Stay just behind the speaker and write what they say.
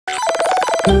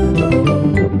I'm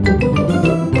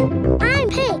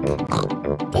Pig.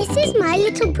 This is my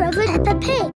little brother Peppa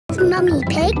Pig. Mummy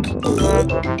Pig.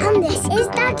 And this is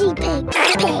Daddy Pig.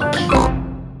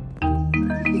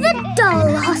 The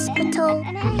Doll Hospital.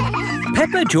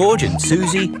 Peppa, George and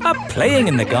Susie are playing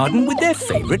in the garden with their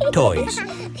favourite toys.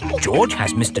 George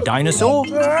has Mr. Dinosaur,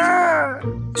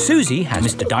 Susie has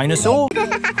Mr. Dinosaur,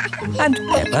 and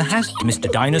Peppa has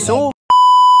Mr. Dinosaur.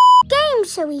 Game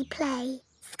shall we play?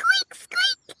 Squeak,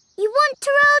 squeak. You want to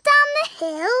roll down the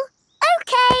hill?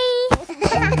 OK.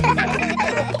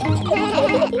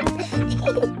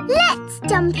 Let's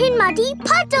jump in muddy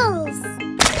puddles.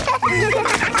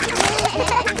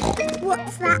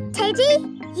 What's that,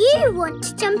 Teddy? You want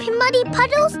to jump in muddy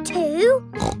puddles too?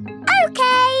 OK.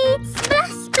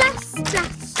 Splash, splash,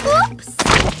 splash. Oops.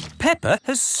 Peppa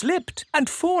has slipped and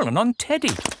fallen on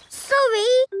Teddy. Sorry,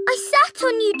 I sat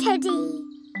on you, Teddy.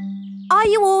 Are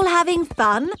you all having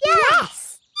fun?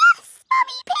 Yes. Yes,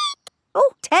 Mummy Pig.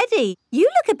 Oh, Teddy, you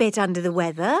look a bit under the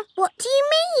weather. What do you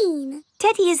mean?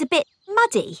 Teddy is a bit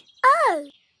muddy. Oh.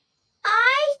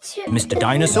 I took Mr.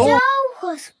 Dinosaur. Doll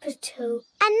Hospital.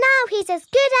 And now he's as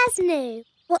good as new.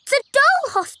 What's a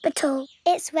doll hospital?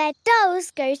 It's where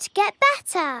dolls go to get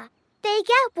better. They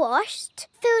get washed,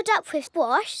 filled up with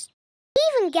wash,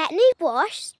 even get new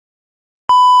wash.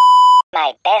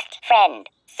 My best friend,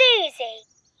 Susie.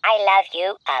 I love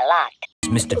you a lot.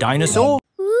 Mr. Dinosaur.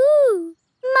 Ooh.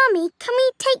 Mummy, can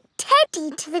we take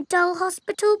Teddy to the doll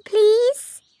hospital,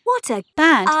 please? What a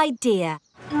bad idea.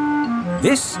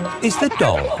 This is the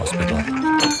Doll Hospital.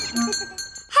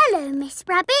 Hello, Miss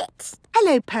Rabbit.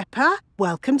 Hello, Peppa.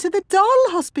 Welcome to the Doll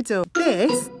Hospital.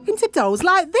 This into dolls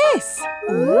like this.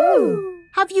 Ooh.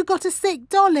 Have you got a sick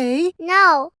dolly?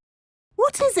 No,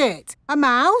 What is it? A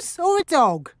mouse or a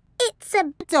dog? it's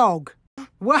a... Dog.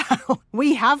 Well,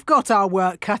 we have got our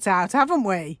work cut out, haven't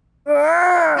we?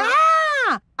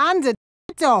 Ah! And a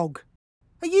dog.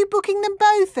 Are you booking them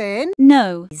both in?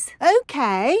 No.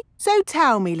 OK. So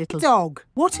tell me, little dog,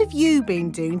 what have you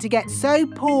been doing to get so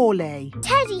poorly?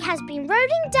 Teddy has been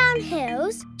rolling down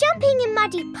hills, jumping in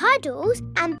muddy puddles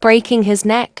and... breaking his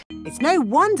neck. It's no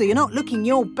wonder you're not looking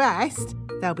your best.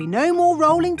 There'll be no more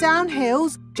rolling down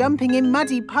hills, jumping in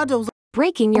muddy puddles.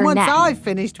 Breaking your Once neck. I've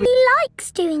finished with... He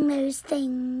likes doing those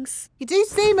things. You do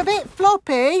seem a bit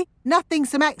floppy. Nothing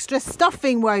some extra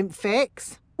stuffing won't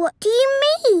fix. What do you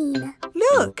mean?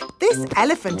 Look, this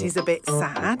elephant is a bit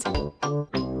sad.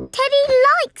 Teddy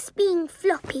likes being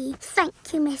floppy, thank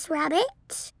you, Miss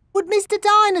Rabbit. Would Mr.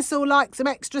 Dinosaur like some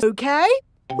extra? OK?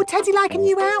 Would Teddy like a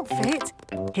new outfit?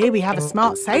 Here we have a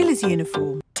smart sailor's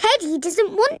uniform. Teddy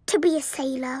doesn't want to be a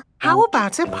sailor. How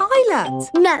about a pilot?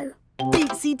 No.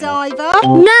 Deep-sea diver?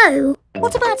 No.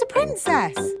 What about a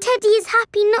princess? Teddy is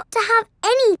happy not to have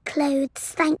any clothes,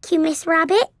 thank you, Miss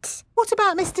Rabbit. What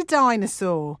about Mr.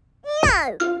 Dinosaur?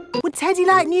 No. Would Teddy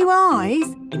like new eyes?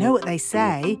 You know what they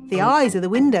say, the eyes are the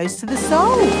windows to the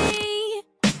soul.